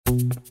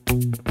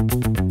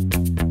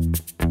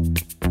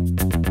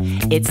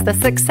It's the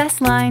Success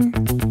Line.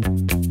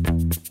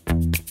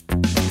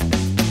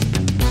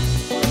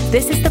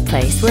 This is the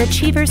place where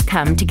achievers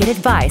come to get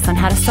advice on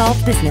how to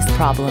solve business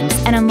problems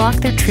and unlock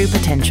their true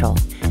potential.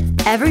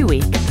 Every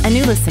week, a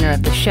new listener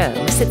of the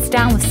show sits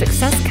down with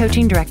Success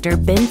Coaching Director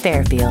Ben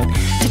Fairfield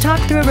to talk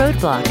through a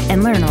roadblock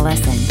and learn a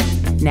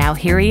lesson. Now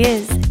here he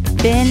is,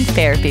 Ben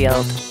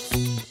Fairfield.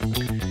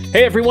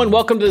 Hey everyone,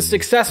 welcome to the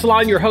Success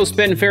Line. Your host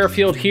Ben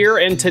Fairfield here,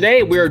 and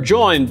today we are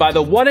joined by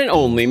the one and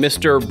only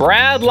Mr.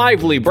 Brad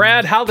Lively.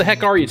 Brad, how the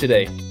heck are you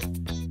today?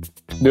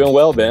 Doing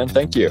well, Ben.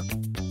 Thank you.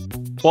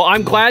 Well,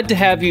 I'm glad to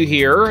have you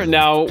here.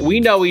 Now, we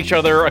know each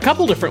other a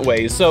couple different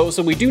ways, so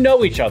we do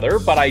know each other,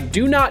 but I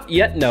do not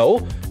yet know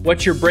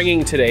what you're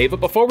bringing today. But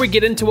before we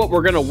get into what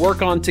we're going to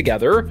work on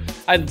together,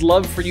 I'd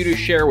love for you to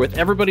share with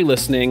everybody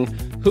listening,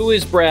 who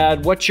is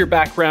Brad, what's your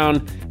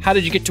background, how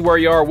did you get to where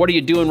you are, what are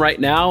you doing right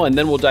now, and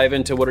then we'll dive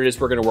into what it is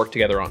we're going to work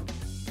together on.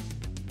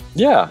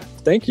 Yeah,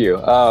 thank you.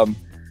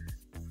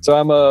 So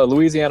I'm a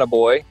Louisiana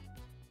boy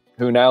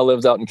who now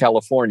lives out in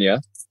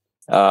California.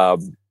 I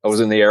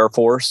was in the Air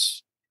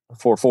Force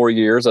for 4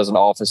 years as an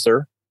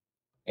officer,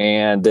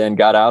 and then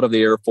got out of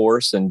the Air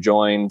Force and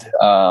joined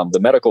the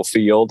medical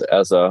field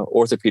as a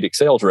orthopedic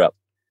sales rep.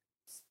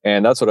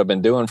 And that's what I've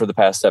been doing for the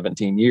past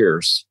 17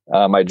 years.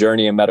 My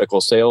journey in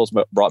medical sales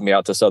brought me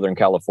out to Southern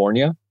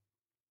California,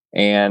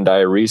 and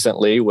I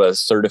recently was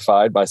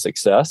certified by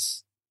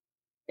Success.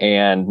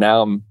 And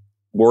now I'm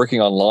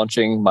working on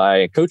launching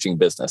my coaching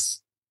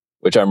business,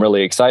 which I'm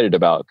really excited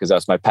about because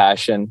that's my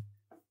passion.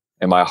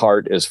 And my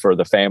heart is for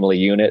the family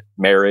unit,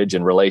 marriage,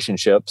 and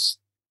relationships.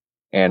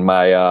 And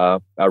I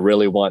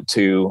really want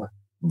to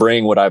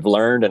bring what I've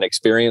learned and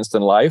experienced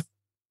in life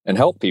and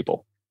help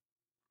people.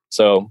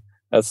 So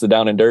that's the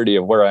down and dirty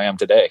of where I am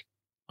today.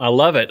 I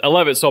love it.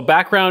 So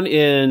background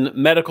in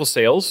medical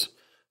sales,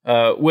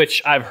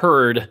 which I've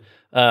heard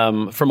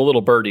from a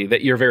little birdie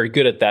that you're very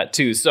good at that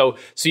too. So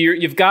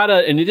you've got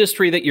an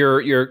industry that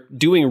you're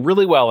doing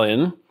really well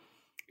in.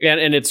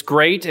 And it's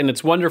great and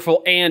it's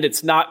wonderful and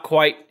it's not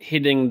quite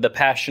hitting the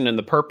passion and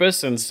the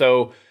purpose. And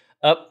so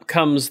up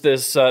comes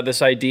this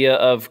idea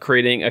of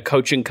creating a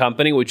coaching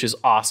company, which is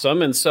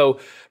awesome. And so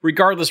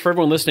regardless, for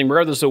everyone listening,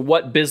 regardless of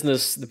what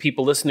business the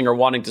people listening are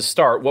wanting to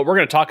start, what we're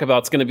going to talk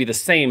about is going to be the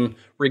same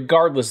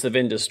regardless of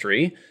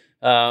industry.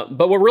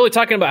 But we're really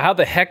talking about how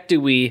the heck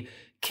do we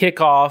kick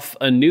off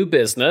a new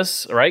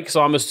business, right?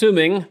 So I'm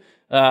assuming...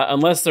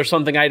 unless there's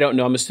something I don't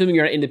know, I'm assuming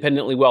you're not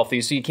independently wealthy,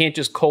 so you can't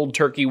just cold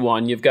turkey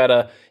one. You got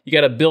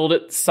to build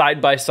it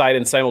side by side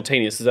and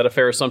simultaneous. Is that a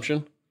fair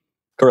assumption?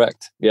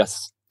 Correct.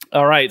 Yes.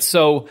 All right.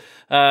 So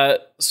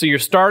you're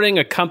starting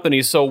a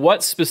company. So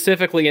what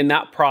specifically in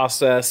that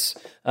process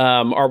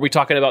are we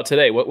talking about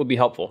today? What would be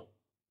helpful?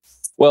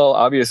 Well,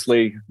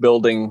 obviously,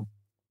 building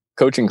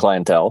coaching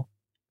clientele.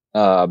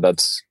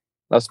 That's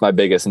my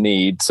biggest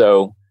need.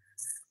 So,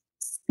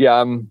 yeah,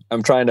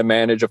 I'm trying to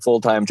manage a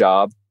full-time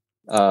job.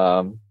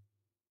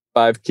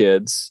 5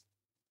 kids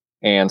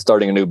and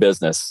starting a new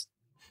business.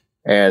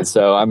 And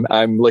so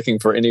I'm looking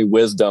for any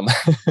wisdom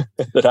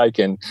that I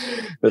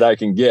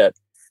can get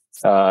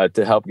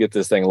to help get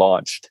this thing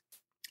launched.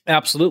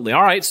 Absolutely.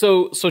 All right.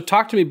 So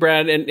talk to me,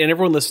 Brad, and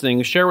everyone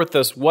listening, share with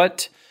us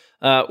what's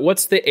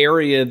the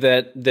area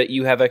that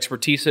you have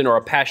expertise in or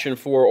a passion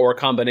for or a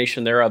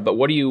combination thereof, but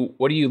what are you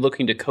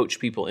looking to coach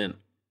people in?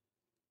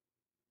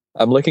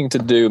 I'm looking to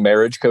do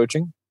marriage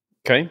coaching.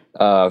 Okay.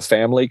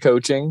 Family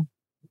coaching,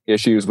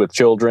 issues with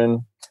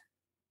children,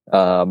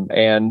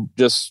 and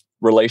just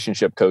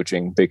relationship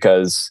coaching,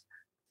 because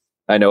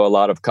I know a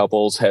lot of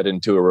couples head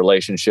into a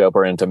relationship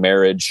or into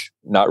marriage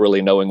not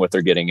really knowing what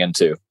they're getting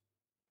into.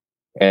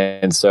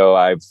 And so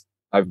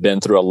I've been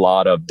through a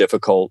lot of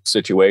difficult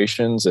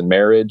situations in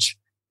marriage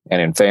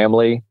and in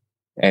family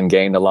and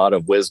gained a lot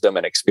of wisdom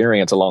and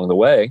experience along the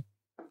way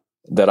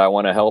that I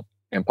want to help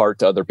impart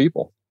to other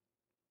people.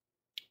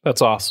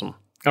 That's awesome.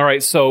 All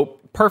right. So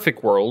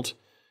perfect world.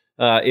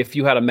 If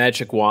you had a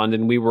magic wand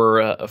and we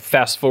were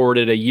fast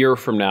forwarded a year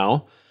from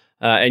now,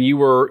 and you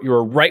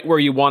were right where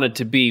you wanted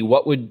to be,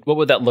 what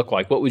would that look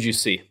like? What would you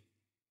see?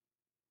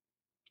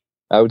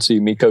 I would see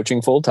me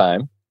coaching full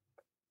time,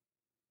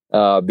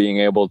 being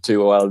able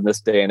to. Well, in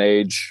this day and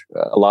age,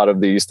 a lot of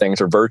these things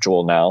are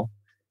virtual now,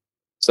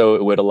 so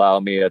it would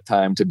allow me a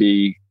time to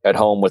be at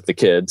home with the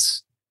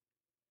kids,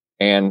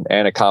 and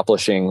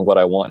accomplishing what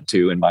I want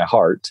to in my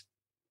heart,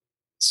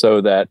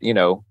 so that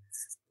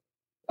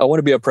I want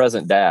to be a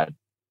present dad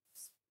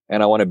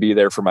and I want to be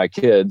there for my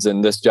kids.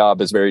 And this job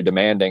is very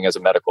demanding as a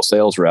medical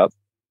sales rep.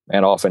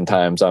 And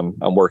oftentimes I'm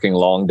working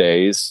long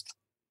days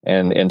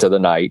and into the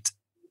night.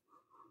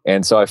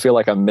 And so I feel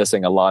like I'm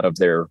missing a lot of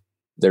their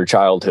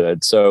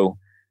childhood. So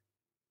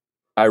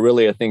I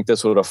think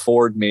this would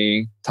afford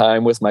me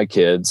time with my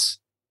kids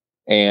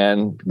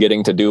and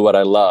getting to do what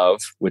I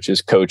love, which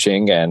is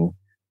coaching and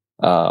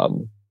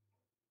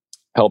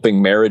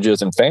helping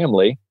marriages and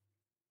family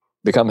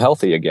become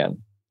healthy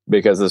again,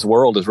 because this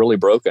world is really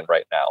broken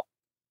right now.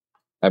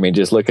 I mean,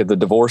 just look at the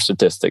divorce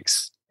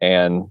statistics,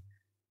 and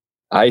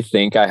I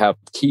think I have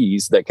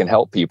keys that can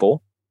help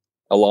people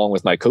along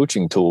with my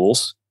coaching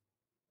tools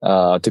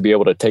to be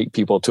able to take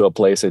people to a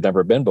place they've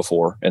never been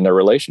before in their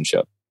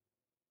relationship.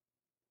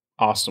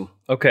 Awesome.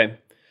 Okay.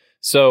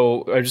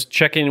 So I'm just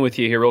checking in with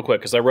you here real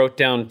quick because I wrote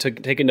down,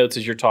 taking notes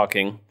as you're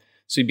talking.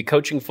 So you'd be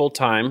coaching full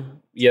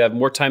time. You have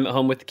more time at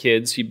home with the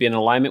kids. You'd be in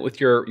alignment with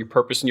your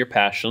purpose and your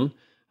passion.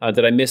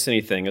 Did I miss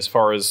anything as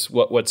far as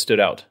what stood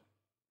out?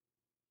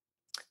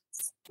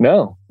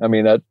 No, I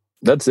mean,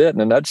 that's it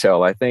in a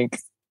nutshell. I think,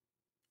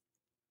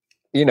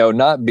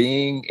 not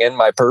being in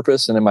my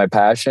purpose and in my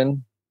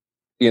passion,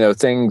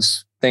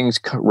 things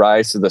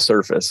rise to the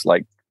surface,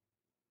 like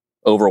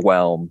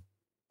overwhelm,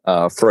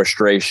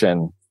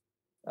 frustration,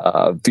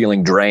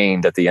 feeling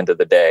drained at the end of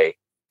the day.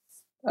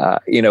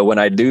 When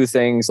I do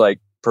things like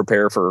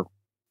prepare for,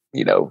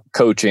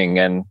 coaching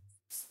and,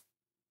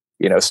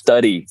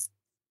 study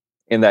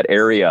in that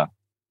area,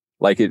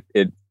 like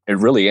it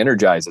really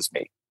energizes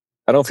me.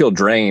 I don't feel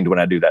drained when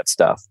I do that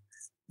stuff.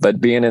 But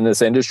being in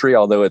this industry,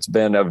 although it's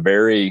been a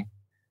very,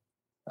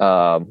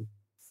 very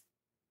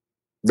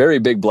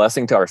big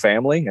blessing to our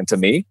family and to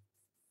me,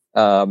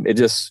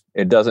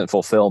 it doesn't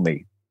fulfill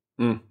me.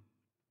 Mm.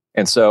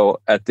 And so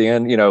at the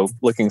end,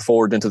 looking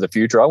forward into the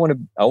future, I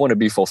want to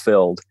be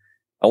fulfilled.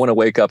 I want to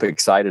wake up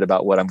excited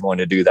about what I'm going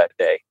to do that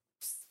day.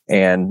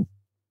 And,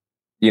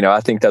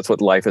 I think that's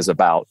what life is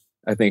about.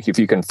 I think if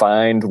you can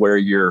find where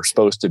you're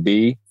supposed to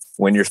be,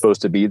 when you're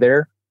supposed to be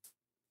there,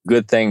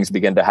 good things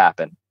begin to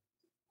happen.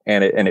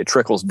 And it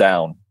trickles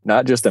down,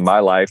 not just in my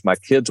life, my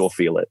kids will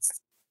feel it.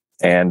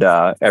 And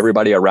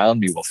everybody around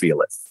me will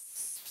feel it.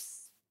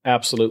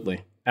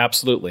 Absolutely.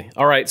 Absolutely.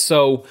 All right.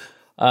 So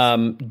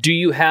do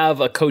you have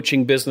a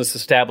coaching business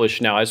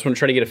established now? I just want to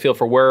try to get a feel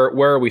for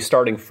where are we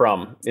starting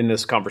from in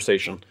this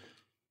conversation?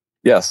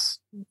 Yes.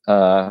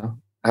 I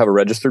have a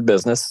registered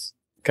business.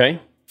 Okay.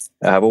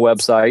 I have a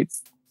website.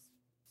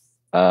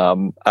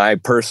 I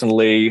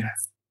personally,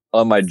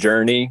 on my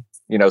journey,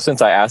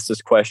 since I asked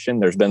this question,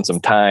 there's been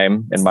some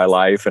time in my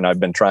life and I've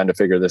been trying to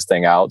figure this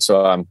thing out.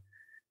 So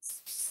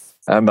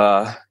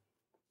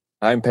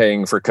I'm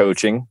paying for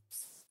coaching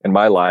in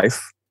my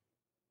life,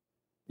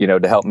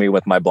 to help me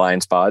with my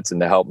blind spots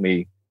and to help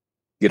me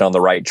get on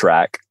the right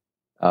track.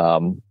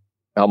 I'm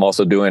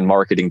also doing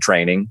marketing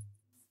training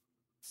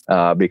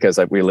because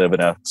we live in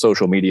a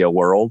social media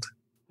world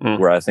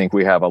where I think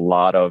we have a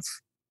lot of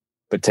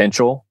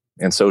potential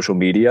in social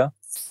media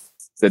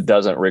that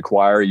doesn't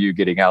require you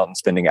getting out and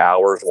spending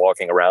hours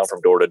walking around from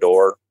door to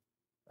door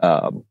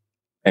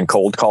and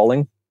cold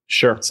calling.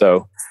 Sure.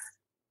 So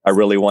I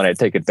really want to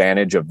take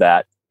advantage of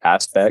that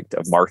aspect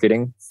of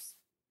marketing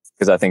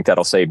because I think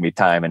that'll save me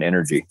time and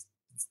energy.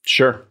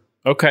 Sure.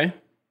 Okay.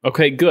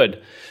 Okay,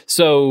 good.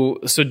 So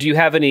do you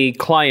have any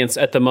clients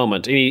at the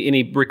moment?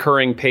 Any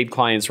recurring paid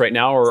clients right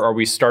now, or are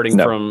we starting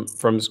from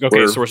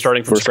okay, so we're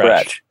starting from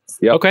scratch.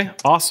 Yep. Okay,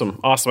 awesome.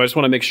 I just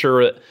want to make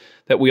sure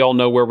that we all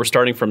know where we're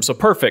starting from. So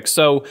perfect.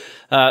 So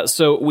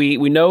we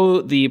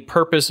know the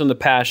purpose and the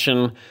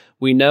passion.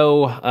 We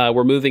know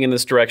we're moving in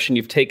this direction.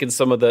 You've taken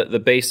some of the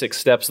basic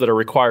steps that are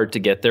required to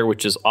get there,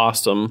 which is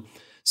awesome.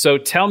 So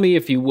tell me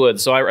if you would.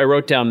 So I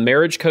wrote down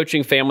marriage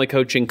coaching, family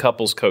coaching,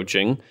 couples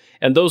coaching,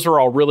 and those are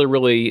all really,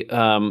 really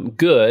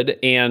good.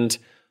 And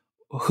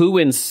who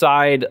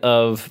inside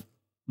of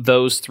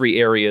those three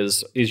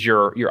areas is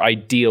your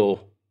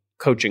ideal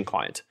coaching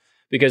client?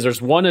 Because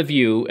there's one of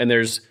you and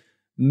there's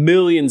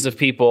millions of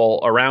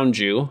people around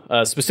you,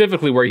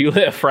 specifically where you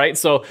live, right?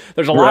 So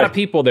there's a lot of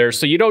people there.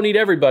 So you don't need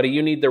everybody.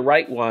 You need the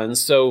right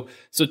ones. So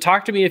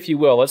talk to me if you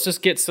will.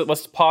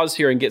 Let's pause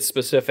here and get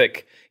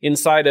specific.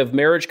 Inside of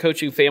marriage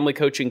coaching, family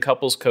coaching,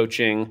 couples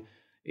coaching,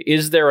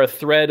 is there a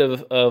thread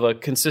of a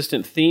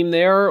consistent theme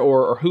there,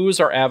 or who is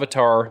our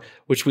avatar,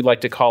 which we'd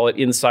like to call it,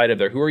 inside of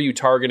there? Who are you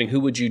targeting?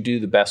 Who would you do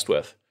the best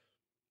with?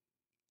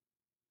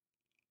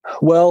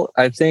 Well,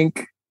 I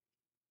think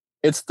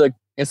it's the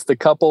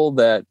couple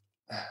that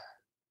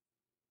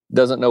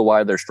doesn't know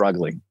why they're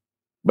struggling,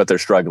 but they're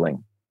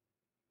struggling.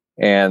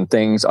 And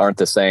things aren't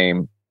the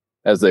same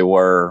as they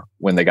were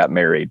when they got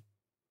married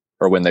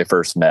or when they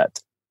first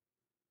met.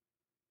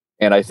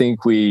 And I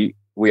think we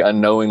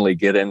unknowingly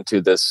get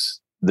into this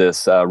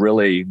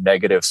really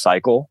negative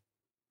cycle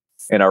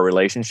in our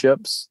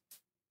relationships.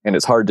 And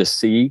it's hard to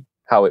see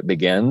how it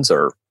begins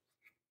or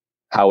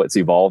how it's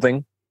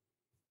evolving.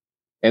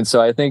 And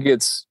so I think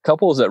it's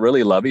couples that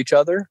really love each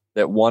other,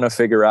 that want to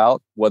figure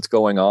out what's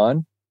going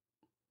on,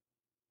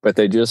 but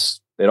they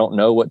don't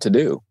know what to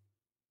do.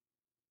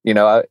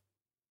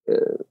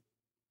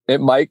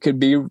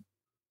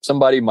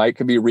 Somebody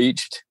could be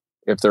reached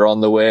if they're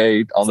on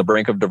the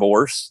brink of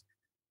divorce.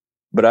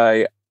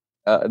 But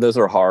those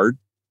are hard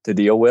to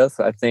deal with.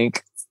 I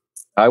think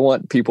I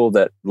want people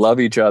that love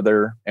each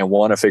other and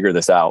want to figure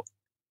this out.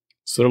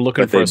 So they're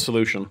looking for a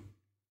solution.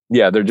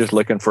 Yeah, they're just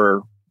looking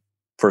for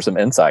some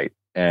insight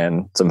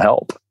and some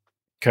help.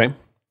 Okay.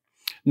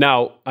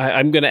 Now,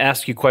 I'm going to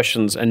ask you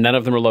questions, and none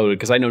of them are loaded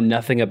because I know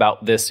nothing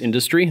about this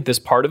industry, this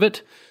part of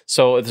it.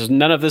 So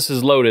none of this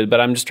is loaded, but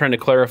I'm just trying to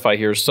clarify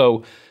here.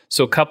 So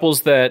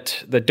couples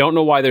that don't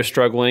know why they're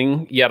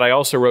struggling, yet I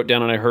also wrote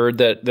down and I heard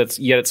that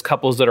yet it's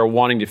couples that are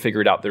wanting to figure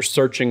it out. They're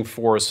searching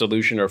for a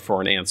solution or for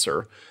an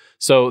answer.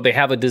 So they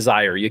have a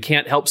desire. You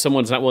can't help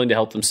someone who's not willing to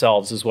help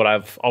themselves is what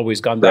I've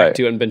always gone back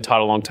to and been taught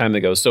a long time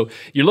ago. So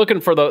you're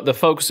looking for the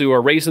folks who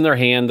are raising their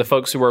hand, the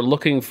folks who are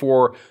looking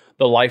for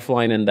the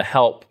lifeline and the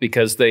help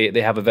because they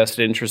have a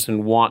vested interest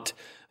and want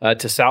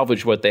to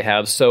salvage what they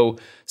have. So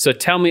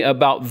tell me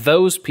about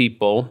those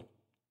people.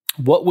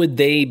 What would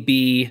they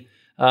be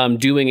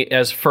doing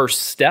as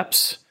first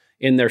steps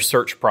in their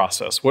search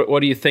process? What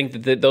do you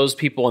think that those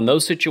people in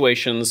those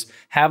situations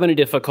having a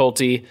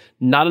difficulty,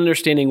 not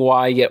understanding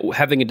why, yet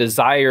having a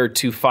desire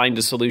to find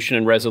a solution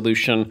and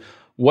resolution,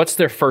 what's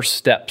their first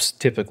steps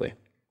typically?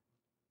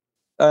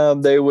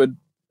 They would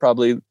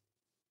probably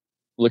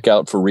look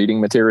out for reading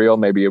material.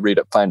 Maybe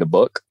find a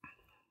book.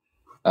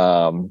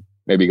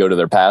 Maybe go to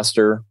their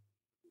pastor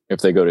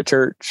if they go to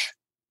church.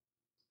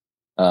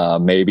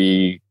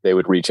 Maybe they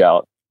would reach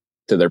out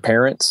to their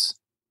parents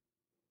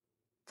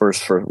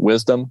first for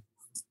wisdom.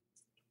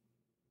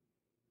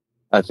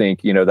 I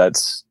think,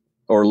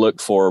 or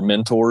look for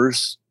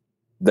mentors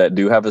that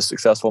do have a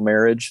successful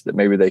marriage that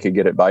maybe they could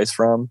get advice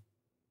from.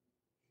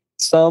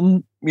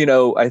 Some,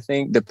 I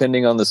think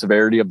depending on the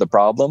severity of the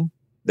problem,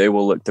 they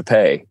will look to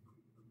pay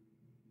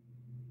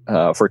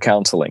for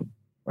counseling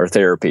or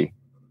therapy.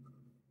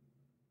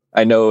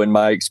 I know in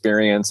my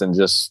experience and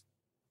just,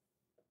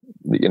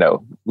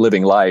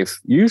 living life,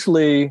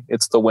 usually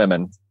it's the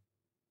women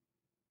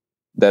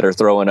that are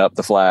throwing up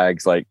the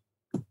flags like,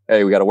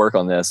 hey, we got to work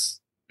on this.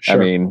 Sure. I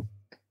mean,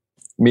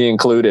 me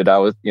included,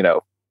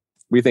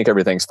 we think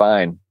everything's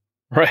fine.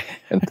 Right.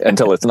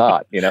 Until it's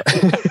not,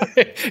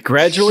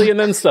 Gradually and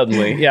then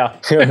suddenly. Yeah.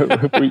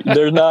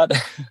 There's not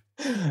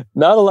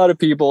a lot of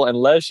people,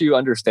 unless you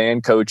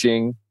understand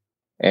coaching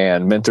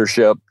and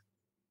mentorship,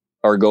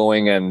 are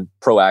going and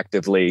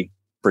proactively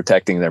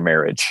protecting their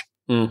marriage.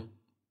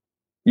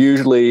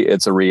 Usually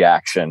it's a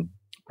reaction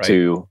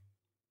to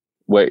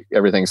wait,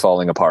 everything's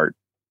falling apart.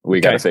 We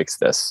got to fix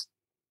this.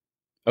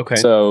 Okay.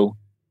 So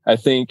I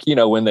think,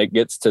 when it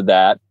gets to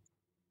that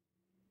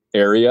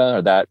area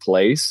or that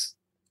place,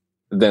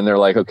 then they're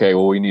like, okay,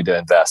 well, we need to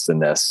invest in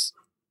this.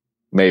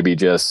 Maybe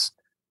just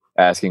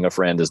asking a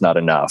friend is not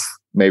enough.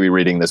 Maybe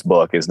reading this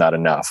book is not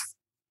enough.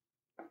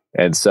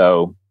 And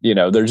so,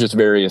 there's just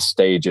various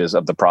stages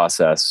of the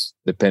process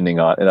and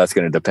that's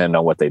going to depend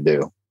on what they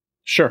do.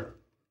 Sure.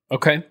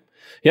 Okay.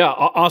 Yeah.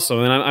 Awesome.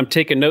 And I'm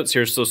taking notes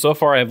here. So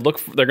far they're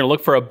going to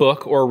look for a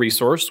book or a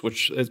resource,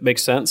 which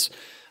makes sense.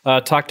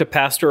 Talk to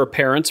pastor or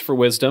parents for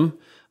wisdom.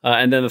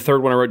 And then the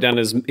third one I wrote down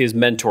is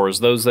mentors,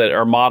 those that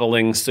are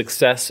modeling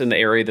success in the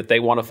area that they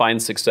want to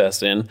find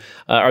success in.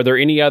 Are there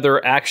any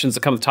other actions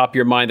that come to the top of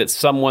your mind that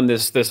someone,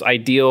 this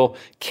ideal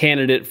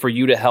candidate for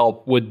you to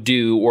help would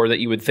do, or that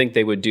you would think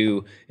they would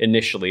do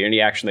initially, any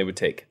action they would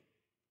take?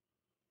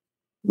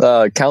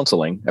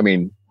 Counseling. I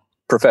mean,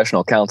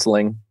 professional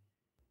counseling.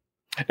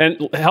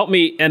 And help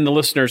me and the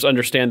listeners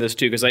understand this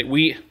too, because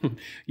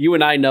you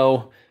and I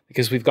know,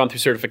 because we've gone through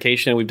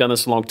certification and we've done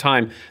this a long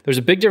time, there's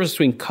a big difference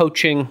between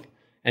coaching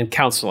and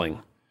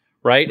counseling,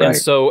 right? And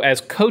so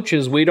as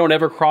coaches, we don't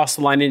ever cross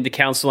the line into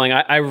counseling.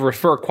 I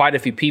refer quite a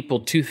few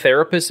people to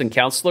therapists and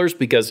counselors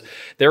because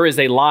there is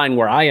a line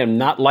where I am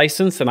not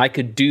licensed and I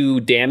could do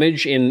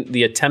damage in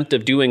the attempt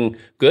of doing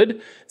good.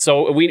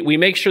 So we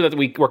make sure that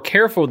we're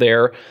careful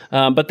there.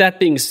 But that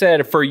being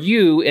said, for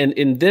you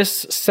in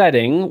this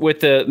setting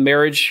with the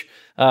marriage,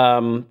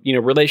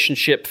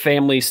 relationship,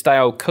 family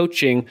style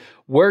coaching,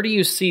 where do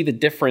you see the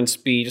difference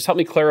be? Just help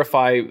me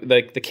clarify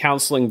the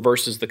counseling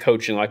versus the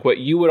coaching, like what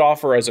you would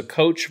offer as a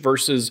coach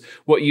versus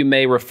what you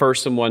may refer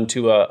someone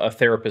to a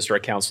therapist or a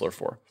counselor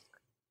for.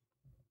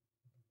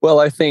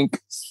 Well, I think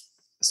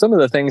some of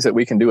the things that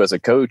we can do as a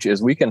coach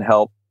is we can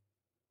help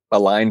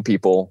align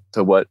people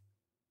to what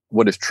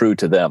is true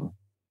to them.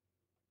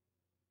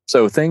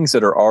 So things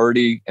that are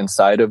already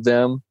inside of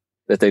them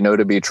that they know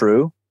to be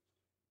true,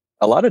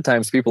 a lot of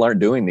times people aren't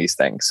doing these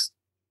things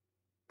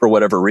for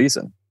whatever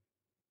reason.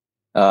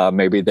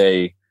 Maybe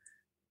they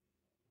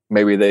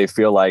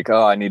feel like,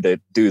 oh, I need to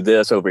do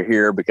this over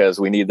here because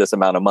we need this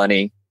amount of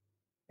money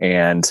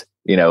and,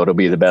 it'll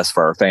be the best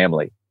for our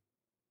family.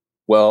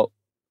 Well,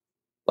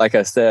 like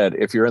I said,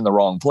 if you're in the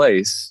wrong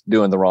place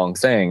doing the wrong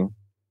thing,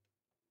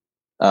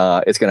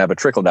 it's going to have a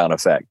trickle down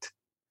effect.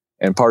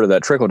 And part of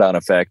that trickle down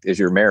effect is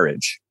your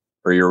marriage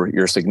or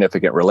your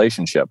significant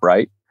relationship,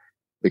 right?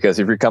 Because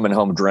if you're coming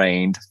home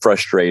drained,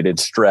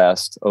 frustrated,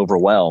 stressed,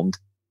 overwhelmed,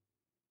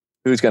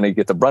 who's going to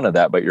get the brunt of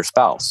that but your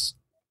spouse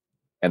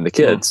and the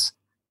kids?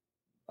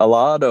 A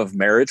lot of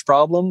marriage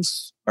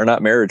problems are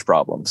not marriage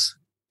problems.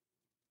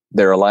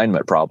 They're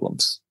alignment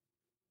problems.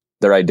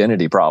 They're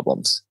identity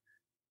problems.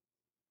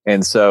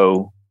 And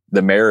so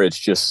the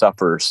marriage just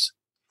suffers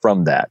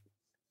from that.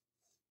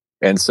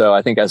 And so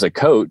I think as a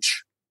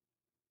coach,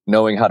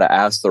 knowing how to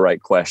ask the right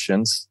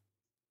questions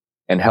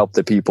and help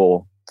the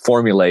people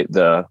formulate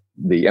the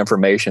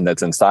information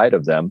that's inside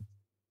of them,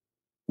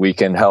 we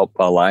can help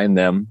align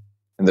them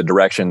in the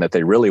direction that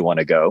they really want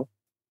to go,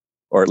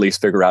 or at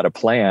least figure out a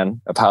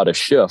plan of how to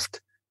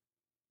shift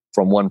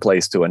from one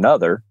place to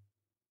another.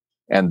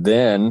 And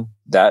then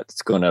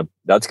that's going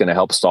to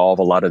help solve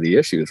a lot of the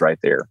issues right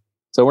there.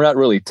 So we're not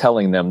really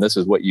telling them this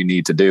is what you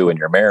need to do in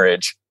your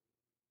marriage.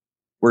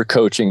 We're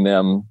coaching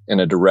them in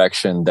a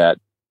direction that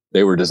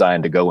they were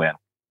designed to go in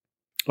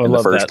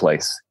the first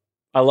place.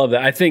 I love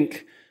that. I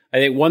think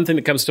one thing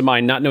that comes to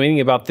mind, not knowing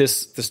anything about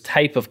this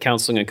type of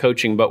counseling and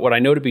coaching, but what I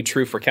know to be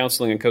true for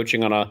counseling and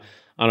coaching on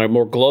a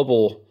more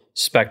global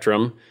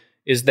spectrum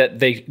is that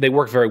they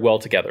work very well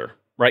together,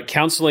 right?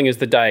 Counseling is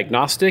the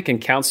diagnostic,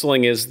 and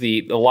counseling is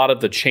a lot of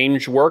the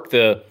change work,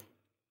 the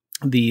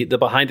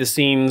behind the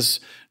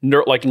scenes,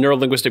 like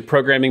neuro-linguistic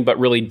programming, but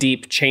really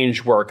deep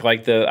change work,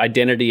 like the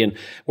identity. And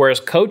whereas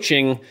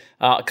coaching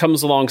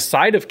comes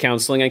alongside of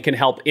counseling and can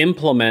help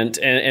implement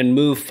and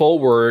move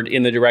forward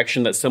in the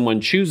direction that someone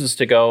chooses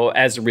to go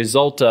as a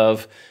result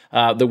of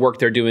the work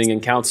they're doing in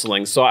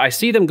counseling. So I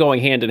see them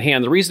going hand in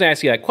hand. The reason I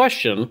ask you that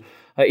question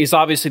is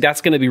obviously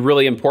that's going to be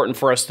really important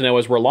for us to know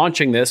as we're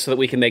launching this so that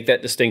we can make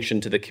that distinction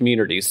to the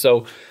community.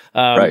 So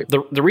right.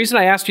 The reason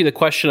I asked you the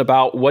question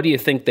about what do you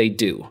think they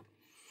do?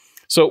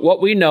 So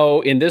what we know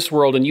in this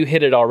world, and you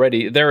hit it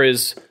already, there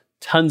is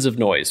tons of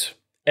noise.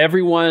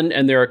 Everyone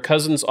and their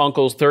cousins,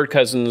 uncles, third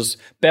cousins,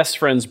 best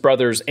friends,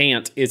 brothers,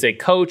 aunt is a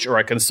coach or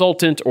a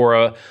consultant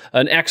or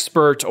an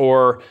expert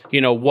or,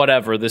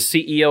 whatever, the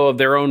CEO of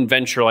their own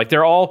venture. Like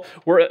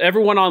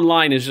everyone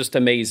online is just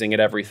amazing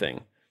at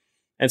everything.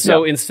 And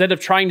so instead of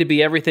trying to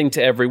be everything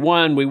to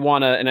everyone, we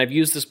want to, and I've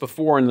used this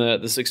before in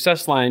the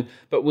success line,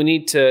 but we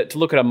need to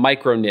look at a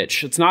micro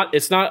niche. It's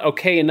not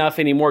okay enough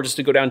anymore just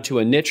to go down to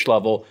a niche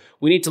level.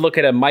 We need to look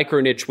at a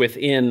micro niche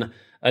within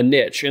a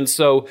niche. And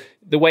so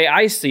the way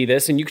I see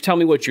this, and you can tell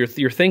me what you're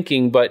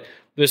thinking, but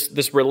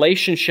this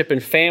relationship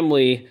and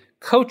family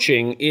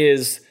coaching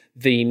is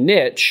the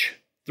niche.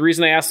 The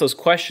reason I ask those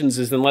questions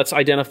is then let's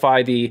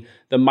identify the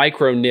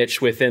micro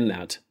niche within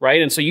that,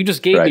 right? And so you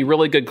just gave me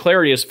really good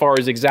clarity as far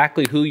as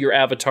exactly who your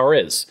avatar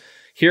is.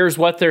 Here's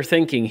what they're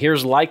thinking.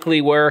 Here's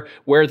likely where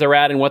they're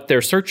at and what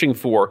they're searching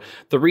for.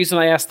 The reason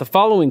I asked the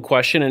following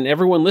question, and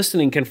everyone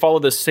listening can follow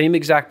the same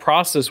exact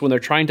process when they're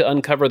trying to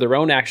uncover their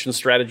own action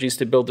strategies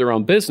to build their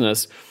own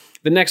business.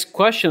 The next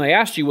question I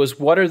asked you was,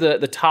 what are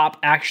the top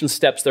action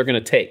steps they're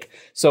going to take?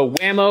 So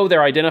whammo,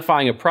 they're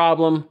identifying a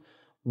problem.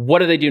 What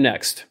do they do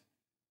next?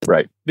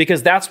 Right.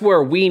 Because that's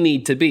where we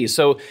need to be.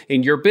 So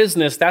in your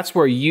business, that's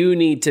where you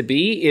need to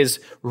be, is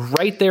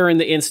right there in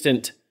the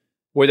instant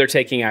where they're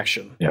taking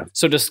action. Yeah.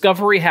 So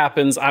discovery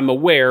happens. I'm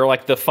aware,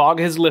 like the fog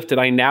has lifted.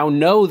 I now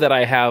know that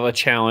I have a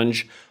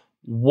challenge.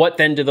 What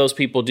then do those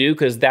people do?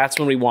 Because that's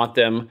when we want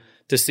them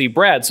to see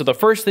Brad. So the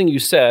first thing you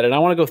said, and I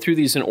want to go through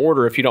these in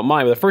order if you don't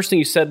mind, but the first thing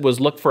you said was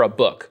look for a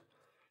book.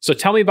 So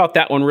tell me about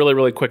that one really,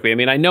 really quickly. I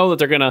mean, I know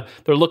that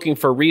they're looking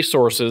for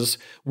resources.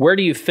 Where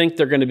do you think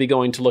they're going to be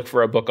going to look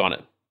for a book on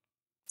it?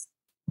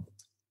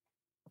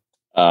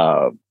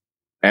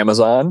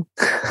 Amazon.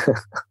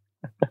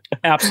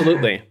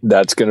 Absolutely.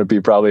 That's going to be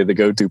probably the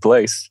go-to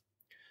place.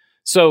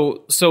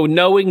 So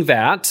knowing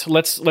that,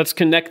 let's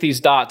connect these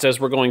dots as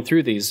we're going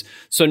through these.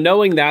 So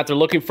knowing that they're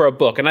looking for a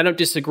book, and I don't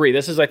disagree.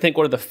 This is, I think,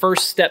 one of the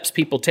first steps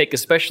people take,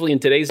 especially in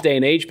today's day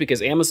and age,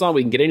 because Amazon,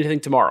 we can get anything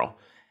tomorrow.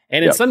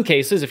 And in some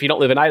cases, if you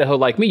don't live in Idaho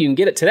like me, you can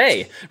get it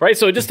today, right?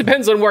 So it just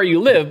depends on where you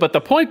live. But the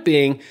point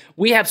being,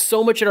 we have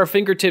so much at our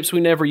fingertips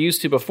we never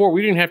used to before.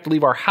 We didn't have to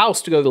leave our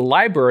house to go to the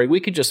library. We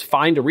could just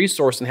find a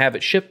resource and have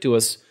it shipped to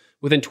us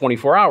within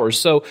 24 hours.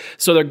 So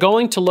they're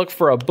going to look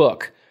for a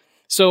book.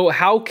 So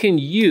how can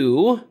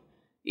you,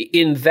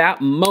 in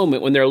that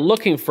moment when they're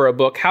looking for a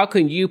book, how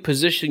can you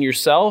position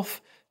yourself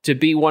to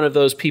be one of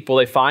those people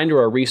they find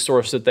or a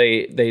resource that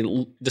they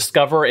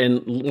discover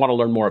and want to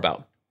learn more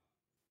about?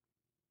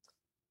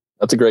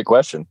 That's a great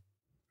question.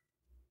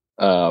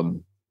 I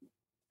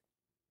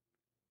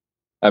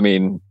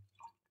mean,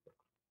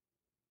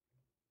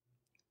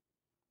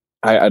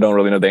 I don't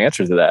really know the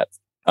answer to that,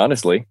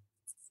 honestly.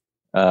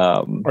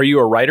 Are you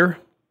a writer?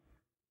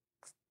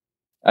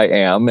 I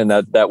am, and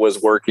that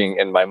was working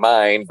in my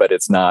mind, but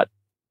it's not.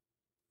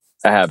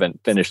 I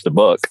haven't finished the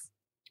book.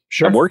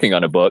 Sure. I'm working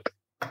on a book,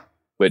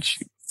 which,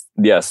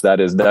 yes, that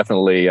is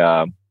definitely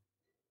a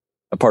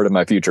part of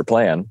my future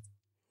plan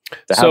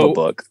to have a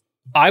book.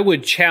 I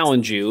would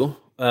challenge you,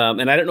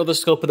 and I don't know the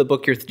scope of the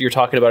book you're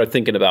talking about or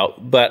thinking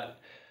about, but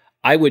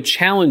I would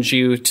challenge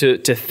you to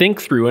think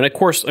through. And of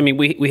course, I mean,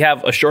 we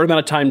have a short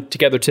amount of time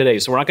together today,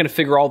 so we're not going to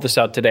figure all this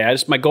out today.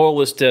 My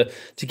goal is to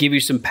give you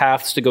some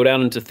paths to go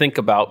down and to think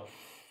about.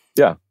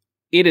 Yeah.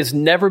 It has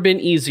never been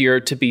easier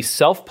to be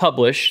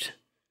self-published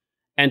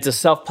and to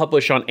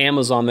self-publish on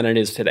Amazon than it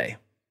is today.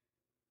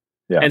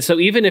 Yeah. And so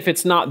even if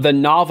it's not the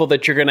novel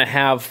that you're going to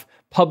have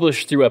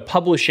published through a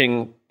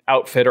publishing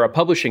outfit or a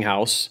publishing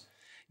house,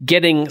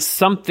 getting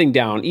something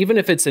down, even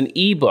if it's an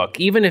ebook,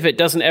 even if it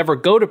doesn't ever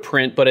go to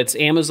print, but it's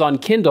Amazon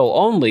Kindle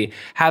only,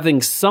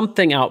 having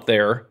something out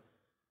there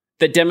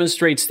that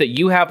demonstrates that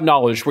you have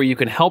knowledge where you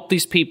can help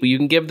these people, you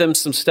can give them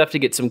some stuff to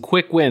get some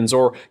quick wins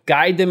or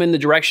guide them in the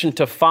direction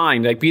to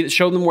find,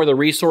 show them where the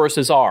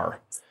resources are.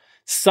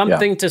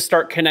 Something to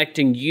start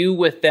connecting you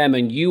with them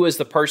and you as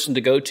the person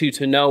to go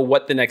to know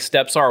what the next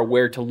steps are,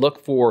 where to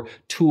look for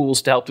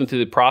tools to help them through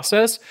the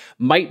process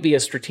might be a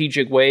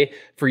strategic way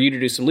for you to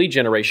do some lead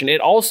generation. It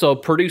also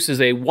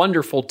produces a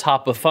wonderful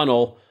top of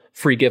funnel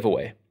free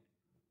giveaway.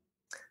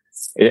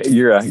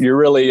 You're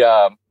really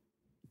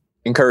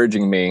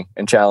encouraging me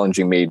and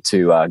challenging me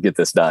to get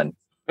this done.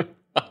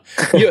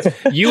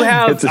 You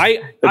have,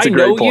 I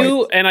know you,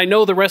 point. and I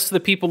know the rest of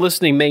the people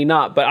listening may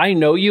not, but I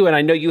know you, and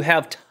I know you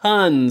have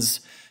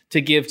tons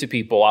to give to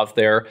people out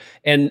there,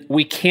 and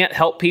we can't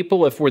help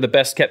people if we're the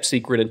best kept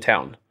secret in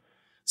town.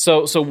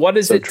 So what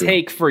does it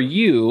take for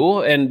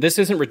you, and this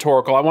isn't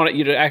rhetorical, I want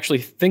you to actually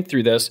think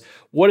through this,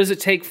 what does it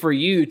take for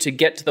you to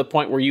get to the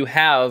point where you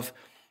have,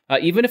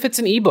 even if it's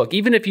an ebook,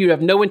 even if you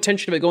have no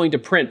intention of it going to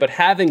print, but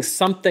having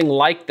something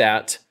like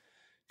that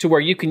to where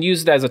you can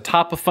use it as a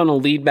top of funnel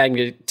lead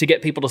magnet to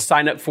get people to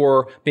sign up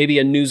for maybe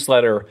a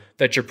newsletter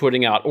that you're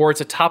putting out, or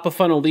it's a top of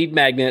funnel lead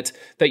magnet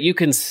that you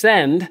can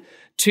send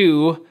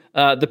to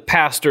the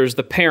pastors,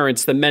 the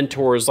parents, the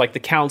mentors, like the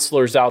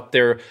counselors out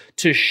there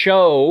to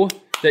show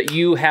that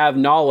you have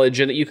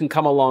knowledge and that you can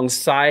come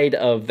alongside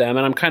of them.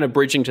 And I'm kind of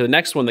bridging to the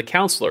next one, the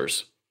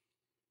counselors.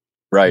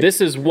 Right.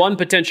 This is one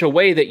potential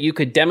way that you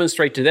could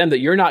demonstrate to them that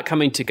you're not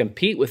coming to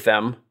compete with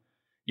them.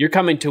 You're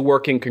coming to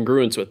work in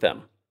congruence with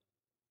them.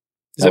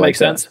 Does that make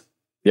sense?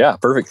 Yeah,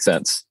 perfect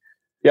sense.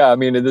 Yeah, I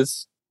mean,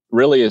 this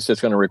really is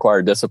just going to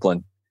require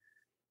discipline.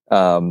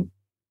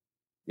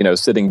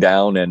 Sitting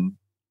down and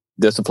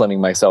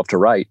disciplining myself to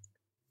write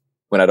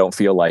when I don't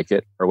feel like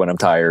it or when I'm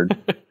tired.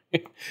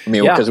 I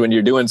mean, because when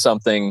you're doing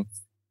something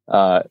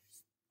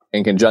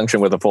in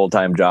conjunction with a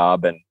full-time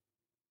job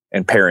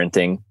and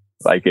parenting,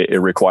 like it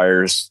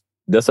requires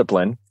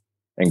discipline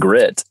and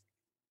grit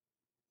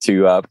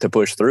to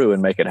push through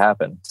and make it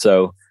happen.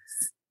 So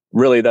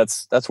really,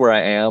 that's where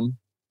I am.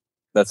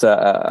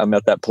 I'm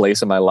at that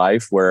place in my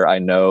life where I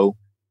know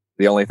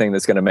the only thing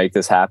that's going to make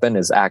this happen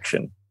is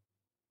action.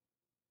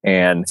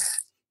 And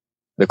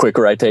the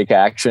quicker I take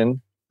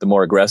action, the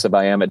more aggressive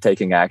I am at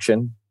taking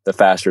action, the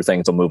faster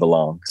things will move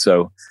along.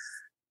 So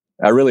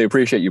I really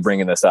appreciate you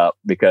bringing this up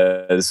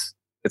because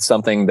it's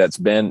something that's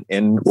been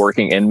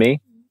working in me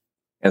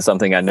and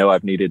something I know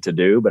I've needed to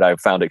do, but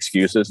I've found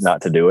excuses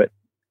not to do it.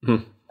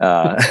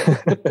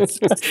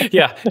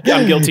 Yeah,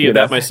 I'm guilty of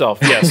that myself.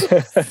 Yes.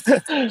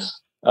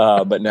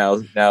 But now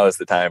is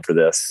the time for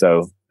this.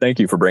 So thank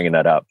you for bringing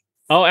that up.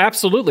 Oh,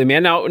 absolutely,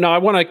 man. Now I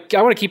want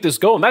to keep this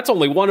going. That's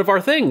only one of our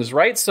things,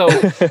 right? So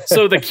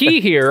the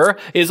key here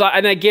is,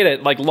 and I get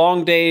it, like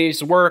long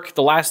days work,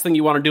 the last thing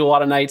you want to do a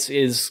lot of nights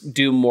is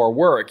do more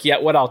work.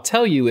 Yet what I'll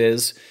tell you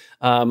is,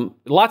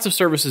 lots of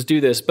services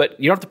do this, but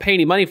you don't have to pay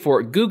any money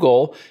for it.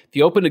 Google, if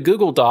you open a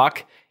Google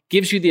Doc,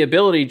 gives you the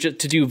ability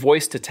to do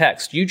voice to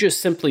text. You just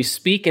simply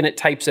speak and it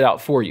types it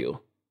out for you.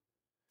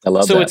 I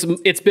love that. So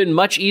it's been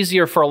much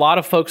easier for a lot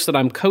of folks that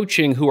I'm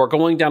coaching who are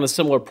going down a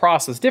similar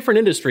process, different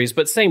industries,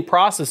 but same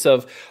process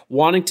of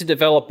wanting to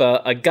develop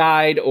a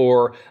guide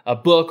or a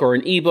book or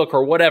an ebook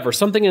or whatever,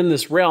 something in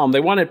this realm. They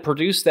want to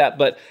produce that,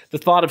 but the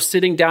thought of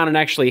sitting down and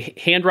actually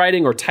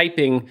handwriting or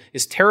typing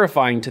is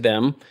terrifying to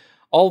them.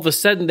 All of a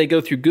sudden, they go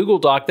through Google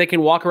Doc, they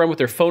can walk around with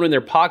their phone in their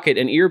pocket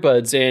and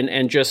earbuds in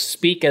and just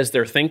speak as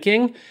they're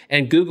thinking,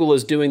 and Google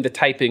is doing the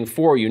typing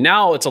for you.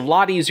 Now, it's a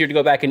lot easier to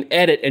go back and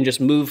edit and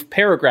just move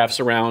paragraphs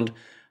around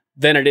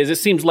than it is. It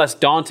seems less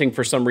daunting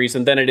for some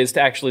reason than it is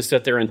to actually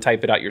sit there and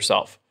type it out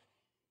yourself.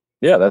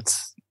 Yeah, that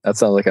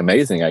sounds like an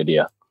amazing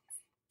idea.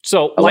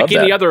 So, like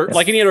any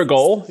other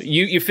goal,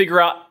 you figure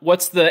out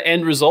what's the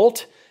end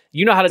result.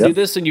 You know how to do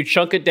this, and you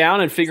chunk it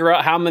down and figure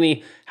out how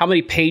many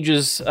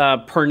pages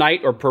per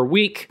night or per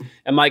week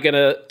am I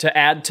going to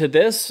add to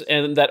this,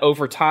 and that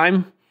over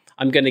time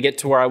I'm going to get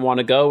to where I want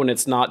to go, and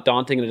it's not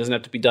daunting, and it doesn't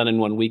have to be done in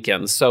one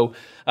weekend. So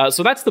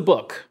that's the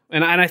book,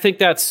 and I think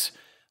that's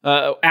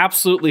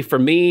absolutely for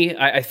me.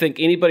 I think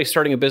anybody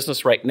starting a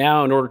business right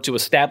now, in order to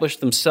establish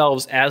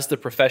themselves as the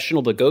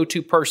professional, the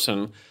go-to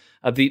person,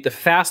 the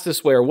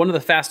fastest way, or one of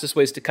the fastest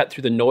ways to cut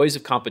through the noise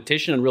of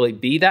competition and really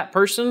be that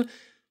person,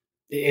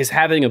 is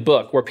having a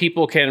book where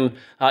people can,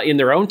 in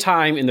their own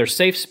time, in their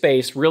safe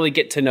space, really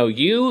get to know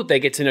you. They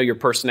get to know your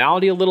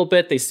personality a little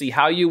bit. They see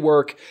how you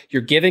work.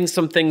 You're giving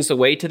some things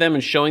away to them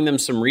and showing them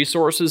some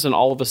resources. And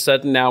all of a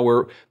sudden now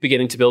we're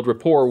beginning to build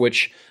rapport,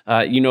 which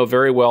you know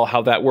very well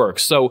how that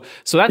works. So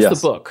that's the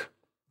book.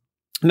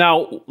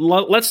 Now,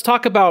 let's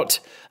talk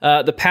about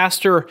the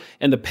pastor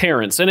and the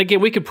parents. And again,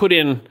 we could put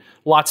in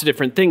lots of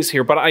different things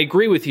here, but I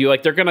agree with you.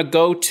 Like, they're going to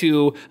go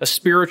to a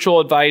spiritual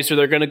advisor,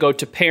 they're going to go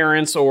to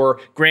parents or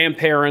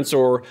grandparents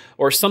or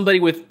somebody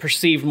with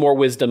perceived more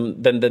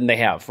wisdom than they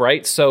have,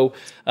 right? So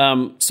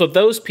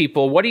those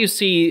people, what do you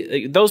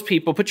see? Those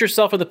people, put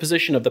yourself in the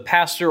position of the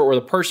pastor or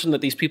the person that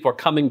these people are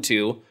coming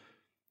to.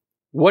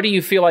 What do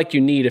you feel like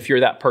you need if you're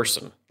that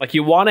person? Like,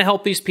 you want to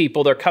help these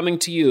people, they're coming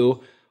to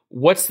you.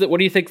 What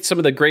do you think some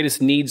of the greatest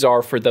needs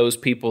are for those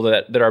people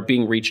that are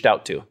being reached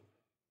out to?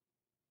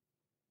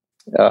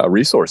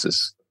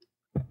 Resources.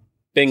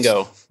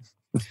 Bingo.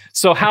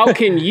 So how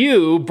can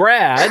you,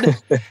 Brad,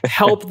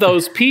 help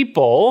those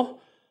people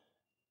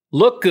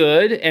look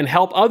good and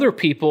help other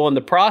people in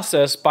the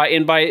process by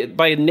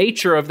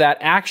nature of that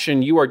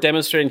action, you are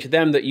demonstrating to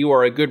them that you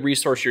are a good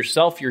resource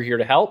yourself. You're here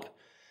to help.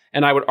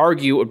 And I would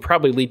argue it would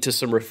probably lead to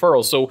some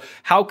referrals. So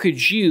how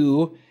could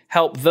you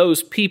help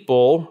those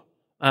people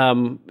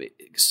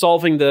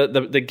solving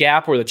the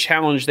gap or the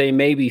challenge they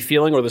may be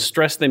feeling or the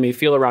stress they may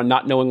feel around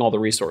not knowing all the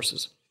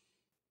resources?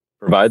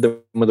 Provide them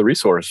with a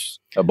resource,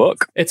 a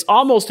book. It's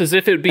almost as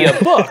if it would be a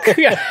book.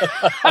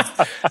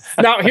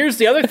 Now, here's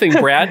the other thing,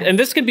 Brad, and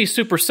this can be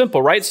super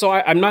simple, right? So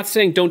I'm not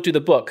saying don't do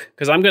the book,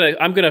 because I'm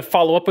gonna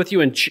follow up with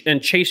you and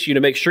chase you to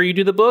make sure you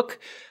do the book.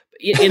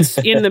 In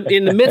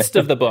the midst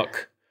of the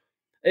book,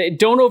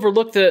 don't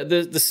overlook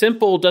the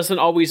simple. Doesn't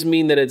always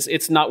mean that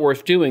it's not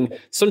worth doing.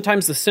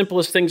 Sometimes the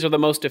simplest things are the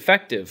most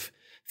effective.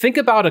 Think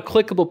about a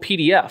clickable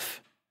PDF.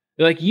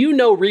 Like,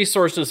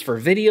 resources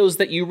for videos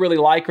that you really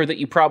like or that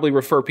you probably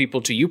refer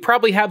people to. You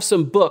probably have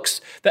some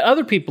books that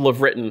other people have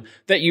written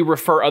that you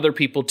refer other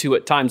people to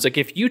at times. Like,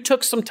 if you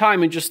took some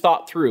time and just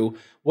thought through,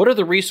 what are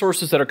the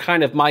resources that are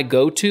kind of my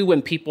go-to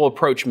when people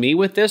approach me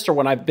with this or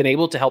when I've been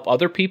able to help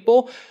other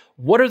people?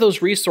 What are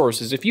those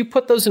resources? If you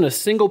put those in a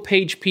single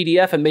page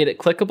PDF and made it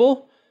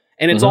clickable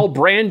and it's all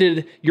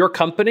branded your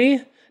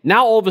company,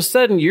 now all of a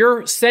sudden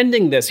you're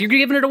sending this, you're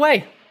giving it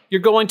away. You're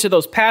going to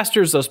those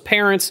pastors, those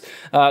parents,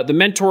 the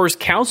mentors,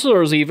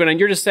 counselors even, and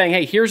you're just saying,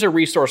 hey, here's a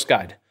resource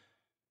guide.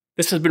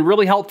 This has been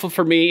really helpful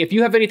for me. If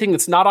you have anything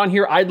that's not on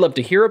here, I'd love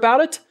to hear about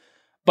it.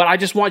 But I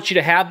just want you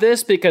to have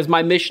this because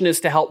my mission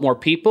is to help more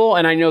people.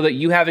 And I know that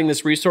you having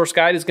this resource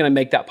guide is going to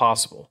make that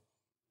possible.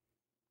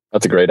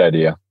 That's a great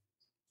idea.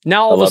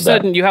 Now, all of a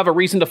sudden, you have a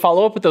reason to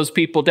follow up with those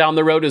people down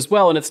the road as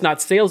well. And it's not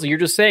salesy. You're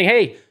just saying,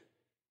 hey,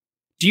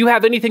 do you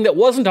have anything that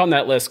wasn't on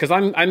that list? Because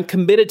I'm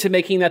committed to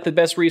making that the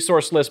best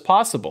resource list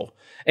possible.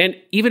 And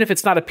even if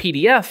it's not a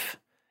PDF,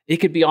 it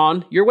could be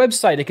on your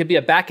website. It could be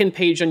a back-end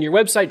page on your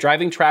website,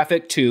 driving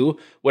traffic to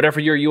whatever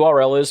your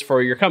URL is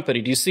for your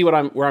company. Do you see where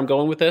I'm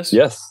going with this?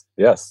 Yes.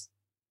 I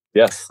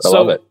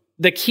love it.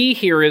 The key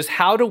here is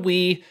how do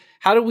we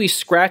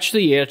scratch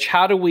the itch?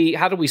 How do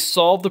we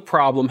solve the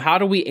problem? How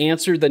do we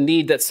answer the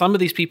need that some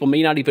of these people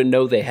may not even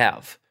know they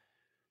have?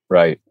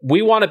 Right.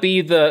 We want to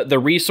be the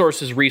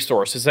resources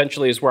resource,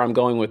 essentially, is where I'm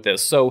going with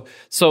this. So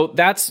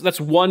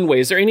that's one way.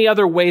 Is there any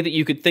other way that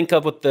you could think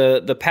of with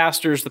the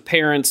pastors, the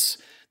parents,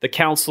 the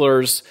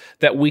counselors,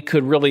 that we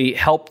could really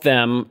help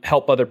them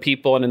help other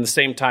people, and in the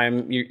same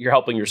time, you're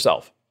helping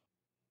yourself?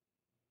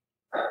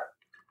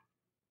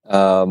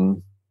 I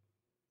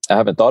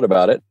haven't thought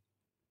about it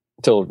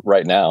until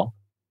right now.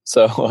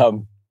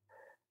 So,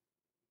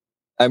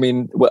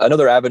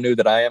 another avenue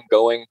that I am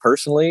going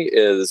personally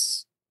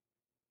is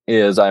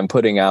I'm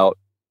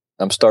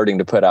starting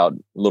to put out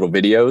little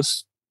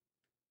videos.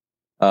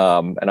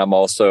 And I'm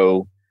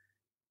also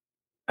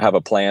have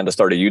a plan to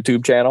start a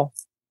YouTube channel,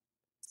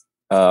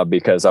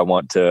 because I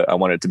want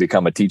it to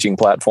become a teaching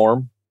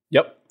platform.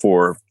 Yep.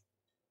 For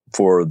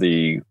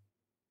the,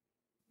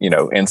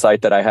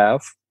 insight that I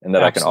have and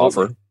that Absolutely. I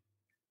can offer.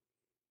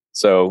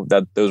 So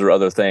those are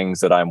other things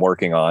that I'm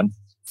working on.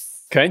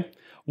 Okay.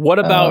 What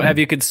about, have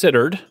you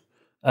considered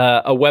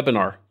a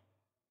webinar?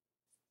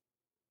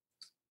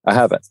 I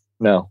haven't.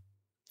 No.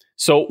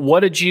 So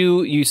what did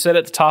you said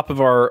at the top of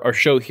our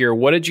show here,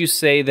 what did you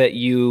say that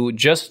you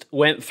just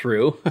went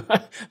through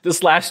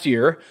this last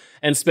year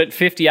and spent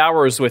 50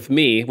 hours with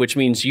me, which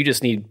means you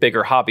just need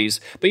bigger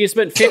hobbies, but you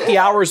spent 50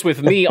 hours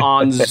with me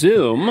on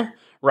Zoom,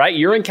 right?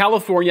 You're in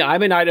California.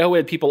 I'm in Idaho. We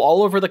had people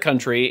all over the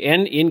country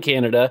and in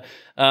Canada.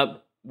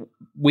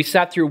 We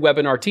sat through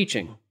webinar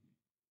teaching.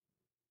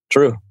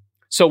 True.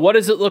 So what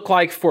does it look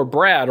like for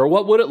Brad, or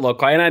what would it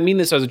look like? And I mean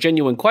this as a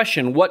genuine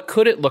question. What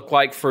could it look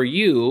like for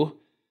you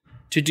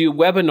to do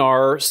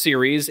webinar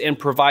series and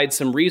provide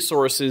some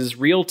resources,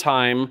 real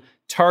time,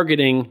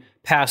 targeting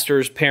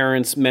pastors,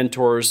 parents,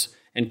 mentors,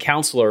 and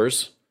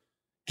counselors,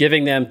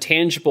 giving them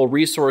tangible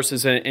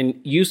resources and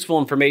useful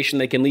information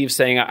they can leave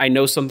saying, I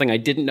know something I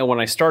didn't know when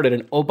I started.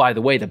 And oh, by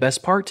the way, the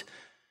best part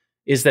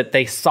is that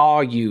they saw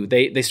you.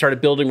 They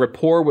started building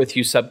rapport with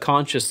you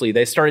subconsciously.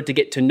 They started to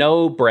get to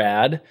know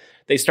Brad.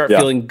 They start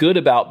feeling good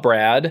about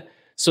Brad,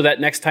 so that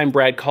next time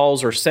Brad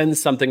calls or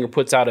sends something or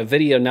puts out a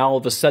video, now all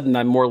of a sudden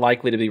I'm more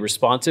likely to be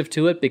responsive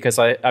to it because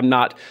I'm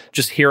not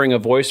just hearing a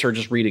voice or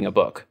just reading a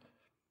book.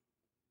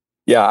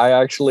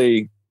 Yeah,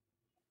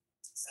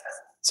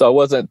 so I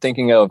wasn't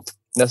thinking of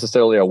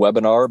necessarily a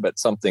webinar, but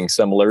something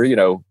similar,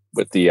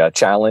 with the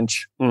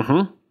challenge.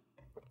 Mm-hmm.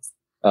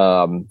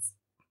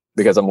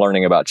 Because I'm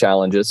learning about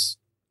challenges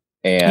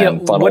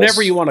and funnels.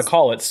 Whatever you want to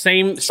call it.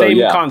 Same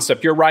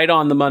concept. You're right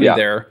on the money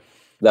there.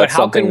 That's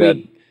but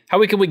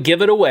how can we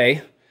give it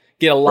away,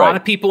 get a lot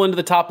of people into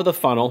the top of the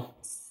funnel,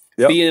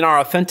 be in our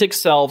authentic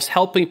selves,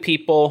 helping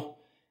people,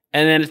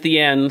 and then at the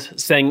end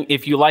saying,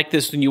 if you like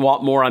this and you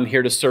want more, I'm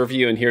here to serve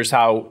you, and here's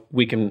how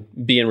we can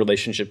be in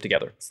relationship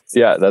together.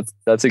 Yeah,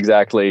 that's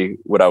exactly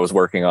what I was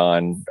working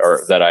on,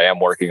 or that I am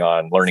working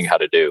on learning how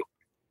to do.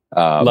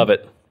 Love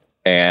it.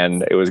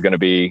 and it was going to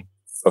be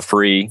a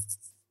free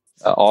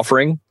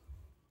offering.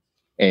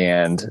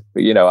 And,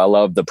 I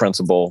love the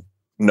principle,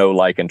 know,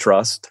 like, and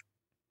trust.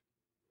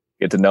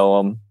 Get to know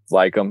them,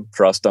 like them,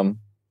 trust them.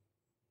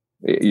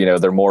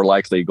 They're more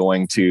likely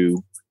going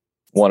to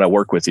want to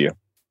work with you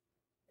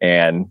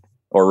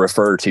or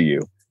refer to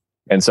you.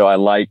 And so I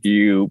like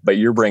you, but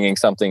you're bringing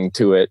something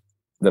to it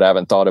that I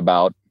haven't thought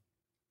about,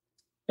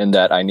 and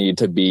that I need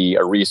to be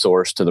a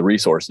resource to the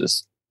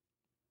resources.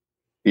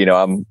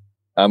 I'm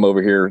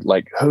over here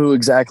like, who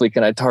exactly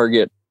can I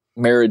target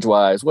marriage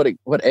wise?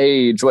 What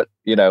age?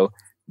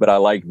 But I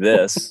like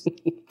this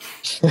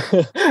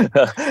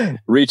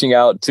reaching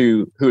out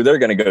to who they're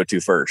going to go to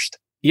first.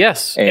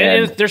 Yes.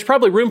 And there's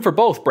probably room for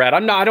both, Brad.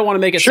 I don't want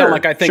to make it sound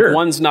like I think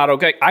one's not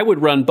okay. I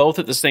would run both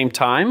at the same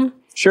time.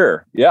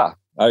 Sure. Yeah,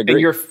 I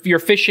agree. And you're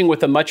fishing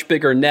with a much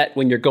bigger net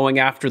when you're going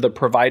after the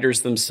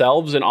providers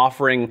themselves and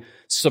offering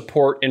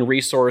support and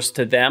resource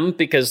to them,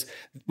 because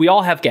we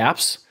all have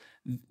gaps.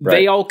 Right.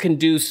 They all can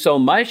do so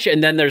much.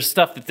 And then there's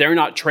stuff that they're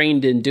not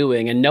trained in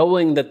doing, and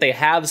knowing that they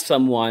have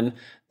someone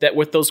that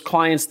with those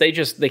clients, they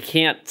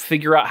can't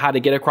figure out how to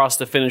get across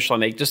the finish line.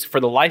 They just, for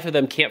the life of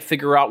them, can't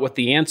figure out what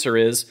the answer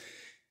is.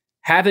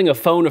 Having a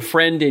phone a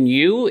friend in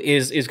you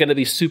is going to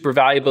be super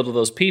valuable to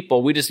those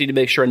people. We just need to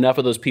make sure enough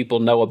of those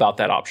people know about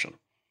that option.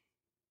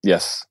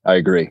 Yes, I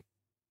agree.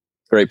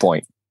 Great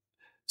point.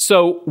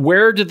 So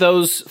where do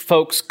those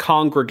folks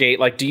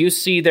congregate? Like, do you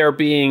see there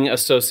being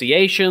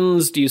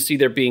associations? Do you see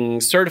there being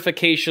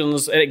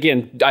certifications? And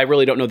again, I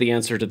really don't know the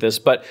answer to this,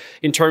 but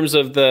in terms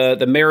of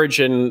the marriage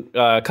and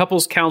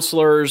couples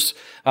counselors,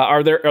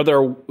 are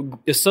there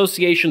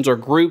associations or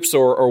groups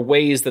or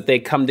ways that they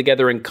come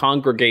together and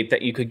congregate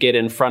that you could get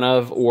in front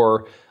of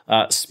or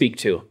speak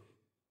to?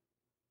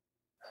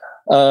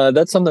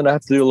 That's something I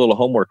have to do a little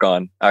homework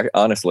on,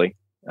 honestly.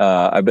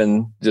 I've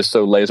been just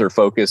so laser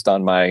focused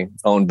on my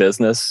own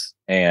business,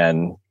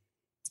 and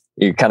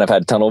you kind of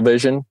had tunnel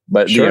vision,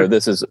 but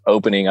this is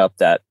opening up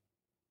that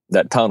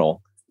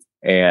tunnel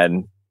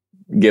and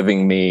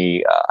giving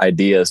me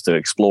ideas to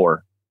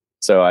explore.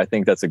 So I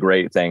think that's a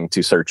great thing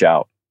to search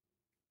out.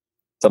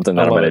 Something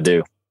that I'm going to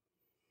do.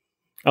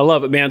 I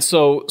love it, man.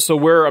 So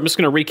I'm just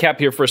going to recap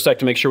here for a sec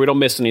to make sure we don't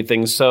miss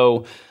anything.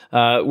 So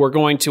we're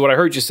going to, what I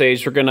heard you say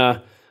is we're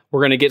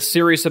going to get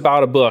serious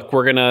about a book.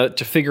 We're going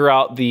to figure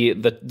out the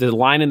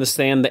line in the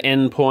sand, the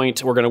end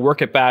point. We're going to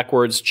work it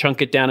backwards,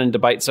 chunk it down into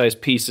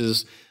bite-sized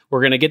pieces.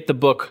 We're going to get the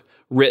book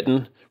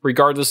written,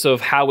 regardless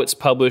of how it's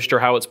published or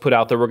how it's put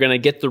out there. We're going to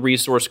get the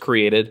resource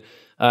created.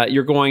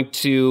 You're going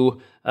to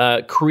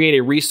create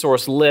a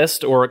resource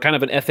list or kind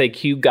of an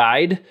FAQ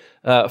guide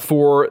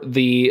for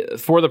the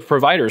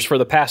providers, for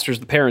the pastors,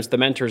 the parents, the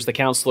mentors, the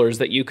counselors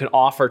that you can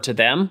offer to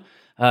them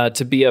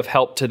to be of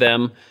help to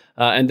them.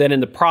 And then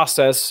in the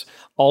process,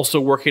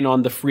 also working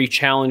on the free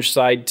challenge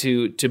side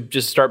to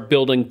just start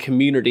building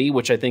community,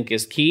 which I think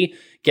is key,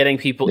 getting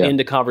people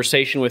into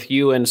conversation with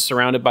you and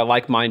surrounded by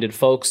like-minded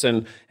folks,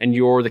 and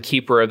you're the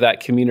keeper of that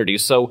community.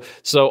 So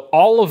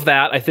all of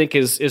that I think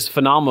is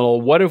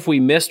phenomenal. What have we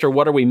missed, or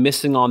what are we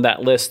missing on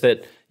that list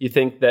that you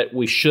think that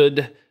we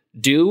should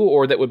do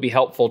or that would be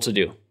helpful to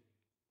do?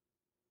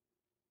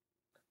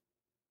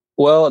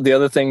 Well, the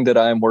other thing that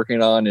I'm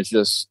working on is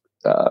just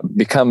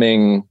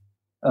becoming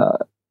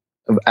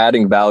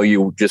adding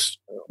value just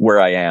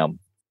where I am.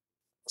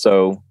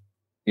 So,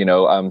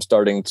 I'm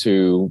starting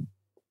to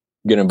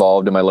get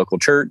involved in my local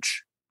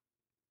church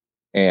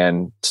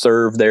and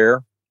serve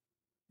there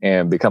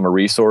and become a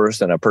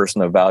resource and a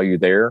person of value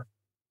there.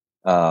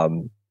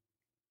 I'm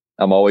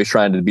always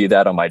trying to be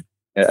that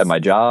at my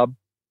job.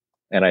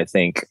 And I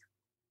think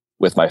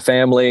with my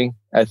family,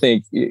 I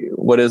think,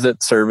 what is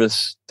it?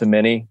 Service to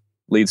many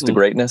leads to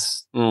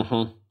greatness.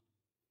 Mm-hmm.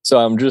 So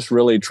I'm just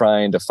really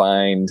trying to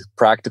find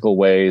practical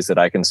ways that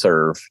I can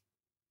serve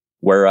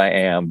where I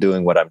am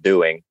doing what I'm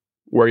doing.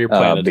 Where you're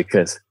planted.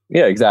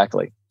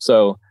 Exactly.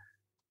 So,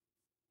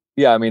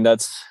 I mean,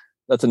 that's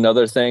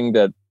another thing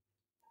that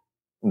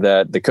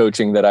the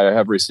coaching that I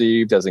have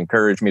received has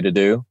encouraged me to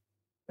do,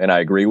 and I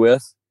agree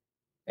with.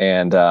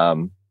 And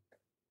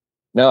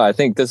no, I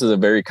think this is a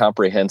very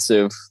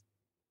comprehensive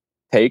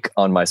take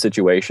on my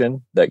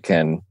situation that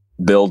can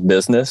build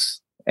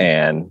business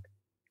and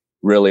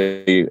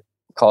really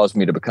cause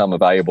me to become a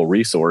valuable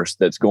resource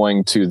that's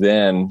going to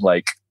then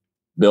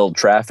build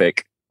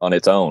traffic on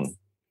its own.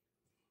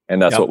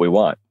 And that's what we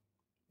want,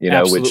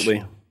 Absolutely.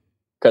 Which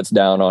cuts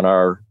down on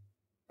our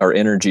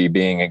energy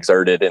being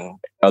exerted in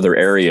other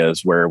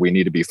areas where we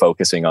need to be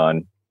focusing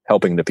on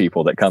helping the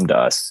people that come to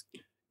us.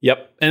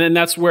 Yep. And then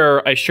that's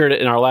where I shared it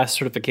in our last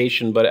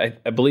certification, but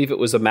I believe it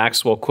was a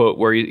Maxwell quote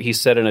where he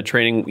said in a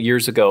training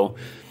years ago,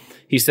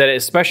 he said,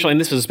 especially, and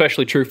this is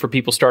especially true for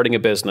people starting a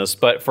business,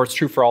 but it's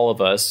true for all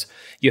of us,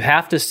 you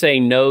have to say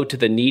no to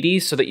the needy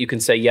so that you can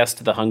say yes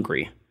to the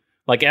hungry.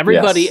 Like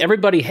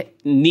everybody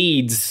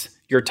needs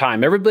your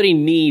time. Everybody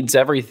needs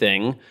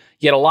everything.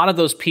 Yet a lot of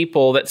those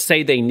people that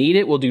say they need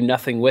it will do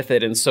nothing with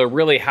it. And so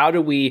really, how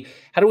do we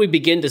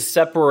begin to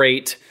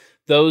separate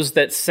those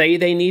that say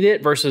they need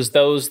it versus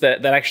those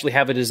that actually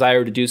have a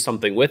desire to do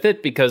something with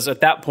it. Because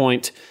at that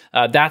point,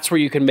 that's where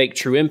you can make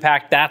true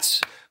impact.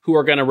 That's who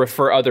are going to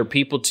refer other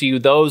people to you.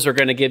 Those are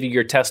going to give you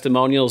your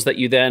testimonials that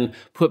you then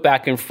put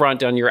back in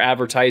front on your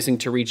advertising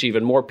to reach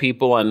even more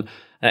people, and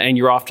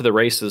you're off to the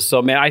races.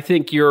 So, man, I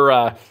think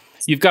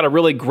you've got a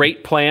really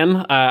great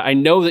plan. I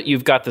know that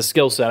you've got the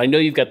skill set. I know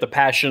you've got the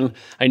passion.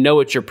 I know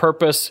it's your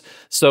purpose.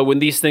 So when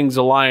these things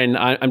align,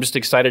 I'm just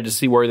excited to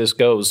see where this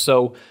goes.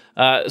 So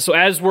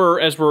as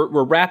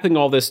we're wrapping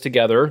all this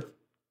together,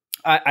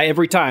 I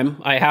every time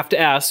I have to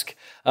ask,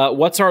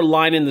 what's our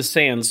line in the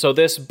sand? So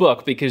this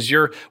book, because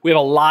we have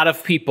a lot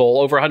of people,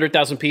 over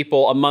 100,000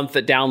 people a month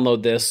that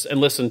download this and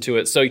listen to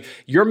it. So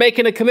you're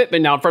making a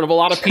commitment now in front of a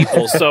lot of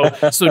people. So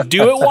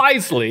do it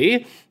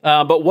wisely.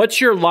 But what's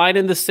your line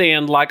in the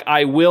sand? Like,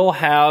 I will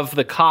have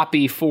the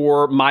copy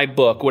for my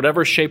book,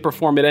 whatever shape or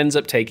form it ends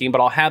up taking, but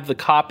I'll have the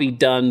copy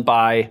done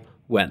by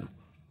when?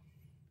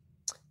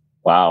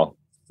 Wow.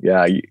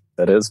 Yeah,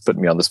 that is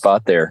putting me on the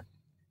spot there.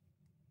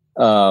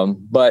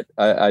 But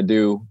I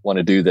do want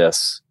to do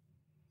this.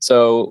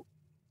 So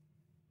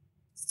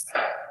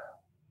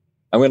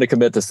I'm going to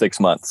commit to 6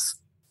 months.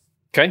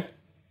 Okay.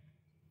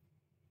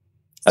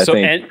 I so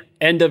think,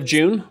 end of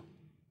June?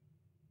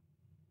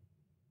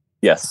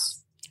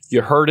 Yes.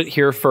 You heard it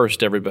here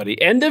first,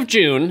 everybody. End of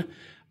June,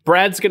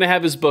 Brad's going to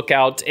have his book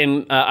out,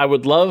 and I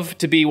would love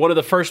to be one of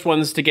the first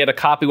ones to get a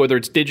copy, whether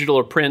it's digital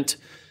or print.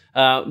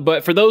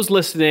 But for those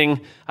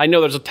listening, I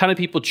know there's a ton of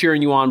people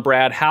cheering you on,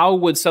 Brad. How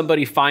would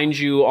somebody find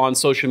you on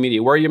social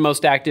media? Where are you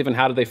most active, and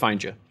how do they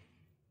find you?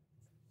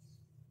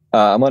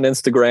 I'm on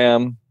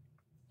Instagram,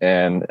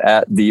 and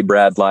at the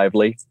Brad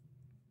Lively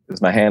is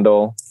my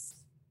handle.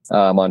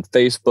 I'm on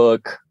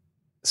Facebook.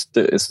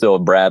 It's still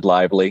Brad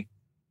Lively.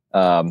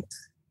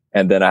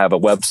 And then I have a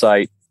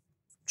website,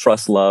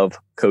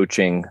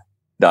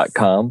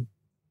 trustlovecoaching.com.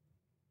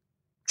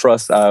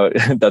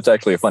 That's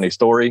actually a funny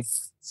story.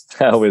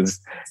 I was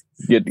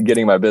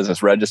getting my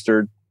business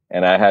registered,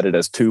 and I had it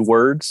as 2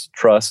 words: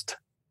 trust,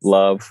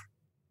 love,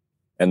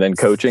 and then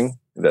coaching.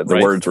 The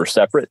Right. words were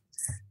separate,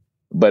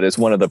 but it's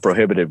one of the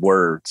prohibited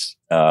words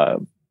by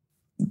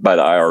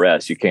the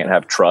IRS. You can't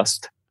have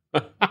trust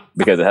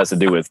because it has to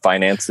do with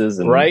finances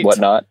and Right.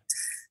 whatnot.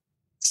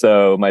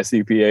 So my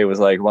CPA was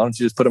like, why don't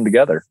you just put them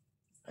together?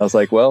 I was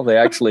like, well, they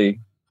actually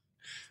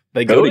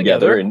They go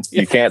together and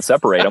you can't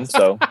separate them.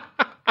 So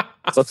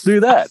let's do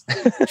that.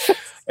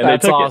 And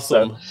That's they took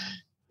awesome. it. So,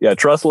 yeah,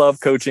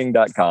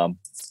 trustlovecoaching.com.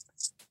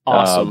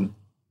 Awesome.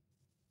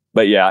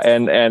 But yeah,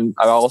 and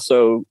I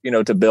also,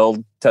 to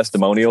build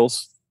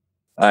testimonials,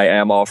 I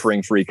am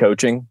offering free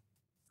coaching.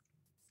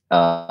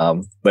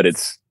 But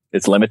it's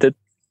limited.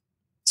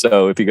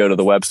 So if you go to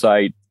the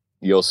website,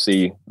 you'll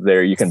see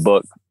there you can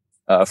book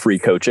free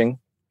coaching.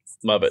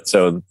 Love it.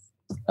 So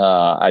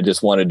I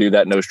just want to do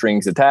that, no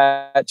strings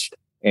attached.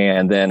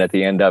 And then at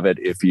the end of it,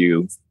 if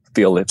you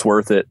feel it's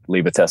worth it,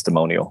 leave a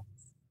testimonial.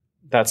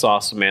 That's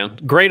awesome, man.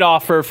 Great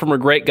offer from a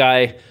great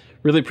guy.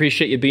 Really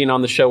appreciate you being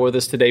on the show with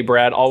us today,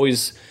 Brad.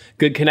 Always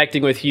good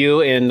connecting with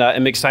you, and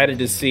I'm excited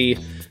to see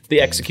the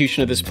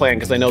execution of this plan,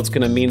 because I know it's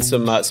going to mean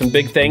some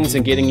big things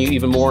and getting you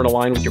even more in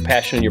line with your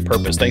passion and your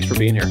purpose. Thanks for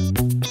being here.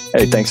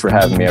 Hey, thanks for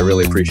having me. I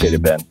really appreciate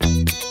it, Ben.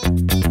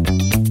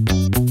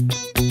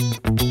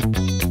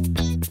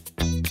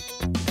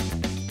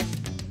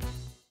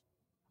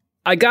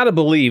 I gotta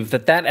believe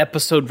that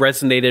episode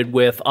resonated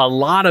with a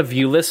lot of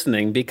you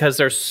listening, because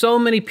there's so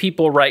many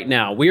people right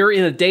now. We are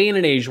in a day and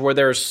an age where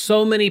there are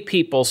so many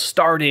people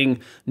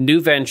starting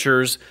new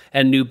ventures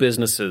and new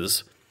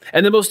businesses.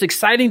 And the most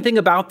exciting thing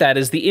about that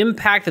is the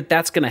impact that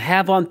that's going to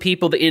have on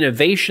people, the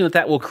innovation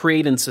that will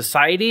create in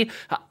society,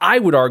 I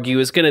would argue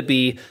is going to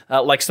be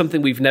like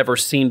something we've never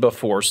seen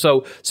before.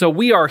 So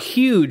we are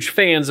huge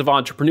fans of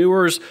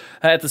entrepreneurs.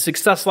 At the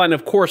Success Line,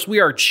 of course, we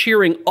are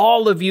cheering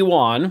all of you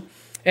on.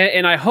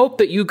 And I hope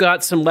that you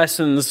got some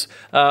lessons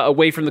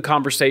away from the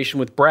conversation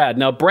with Brad.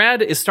 Now,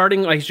 Brad is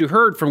starting, as you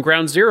heard, from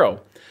ground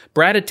zero.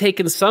 Brad had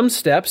taken some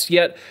steps,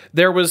 yet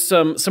there was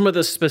some of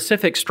the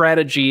specific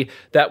strategy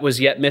that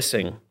was yet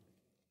missing.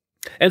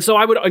 And so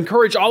I would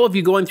encourage all of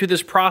you going through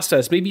this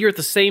process. Maybe you're at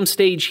the same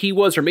stage he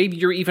was, or maybe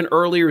you're even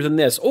earlier than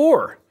this,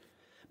 or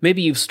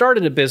maybe you've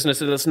started a business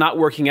and it's not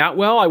working out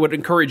well. I would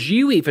encourage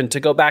you even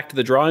to go back to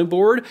the drawing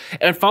board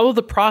and follow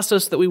the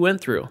process that we went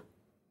through.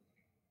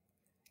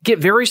 Get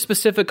very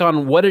specific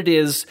on what it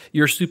is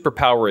your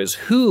superpower is.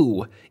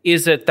 Who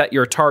is it that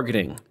you're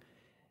targeting?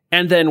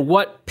 And then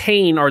what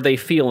pain are they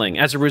feeling?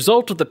 As a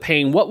result of the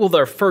pain, what will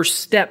their first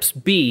steps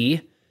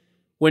be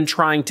when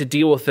trying to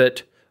deal with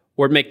it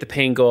or make the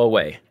pain go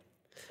away?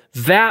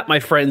 That, my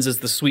friends, is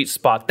the sweet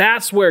spot.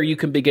 That's where you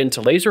can begin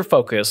to laser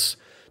focus,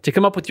 to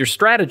come up with your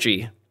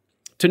strategy,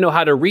 to know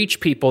how to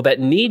reach people that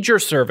need your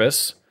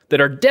service,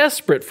 that are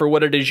desperate for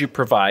what it is you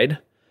provide,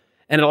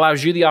 and it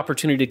allows you the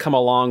opportunity to come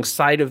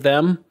alongside of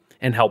them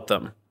and help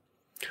them.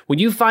 When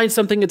you find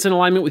something that's in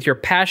alignment with your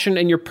passion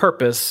and your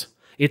purpose,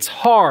 it's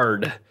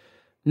hard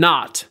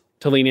not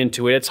to lean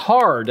into it. It's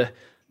hard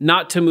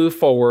not to move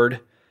forward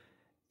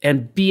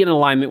and be in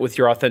alignment with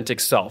your authentic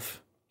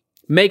self.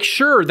 Make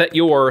sure that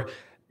you're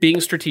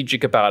being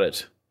strategic about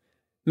it.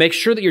 Make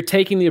sure that you're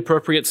taking the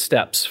appropriate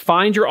steps.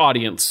 Find your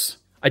audience.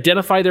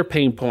 Identify their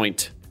pain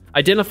point.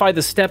 Identify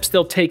the steps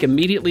they'll take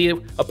immediately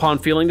upon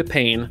feeling the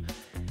pain,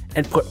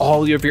 and put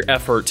all of your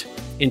effort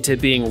into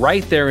being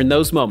right there in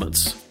those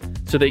moments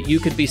so that you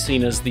could be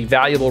seen as the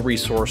valuable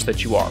resource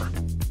that you are.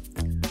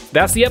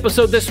 That's the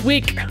episode this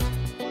week.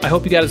 I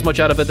hope you got as much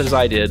out of it as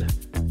I did.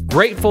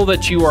 Grateful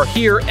that you are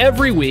here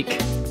every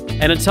week.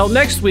 And until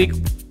next week,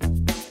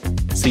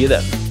 see you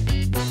then.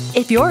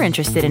 If you're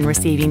interested in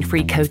receiving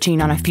free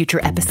coaching on a future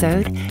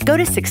episode, go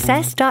to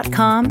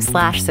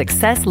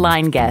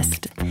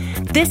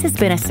success.com/successlineguest. This has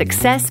been a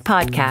Success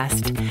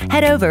Podcast.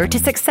 Head over to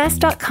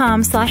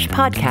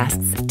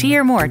success.com/podcasts to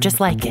hear more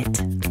just like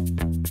it.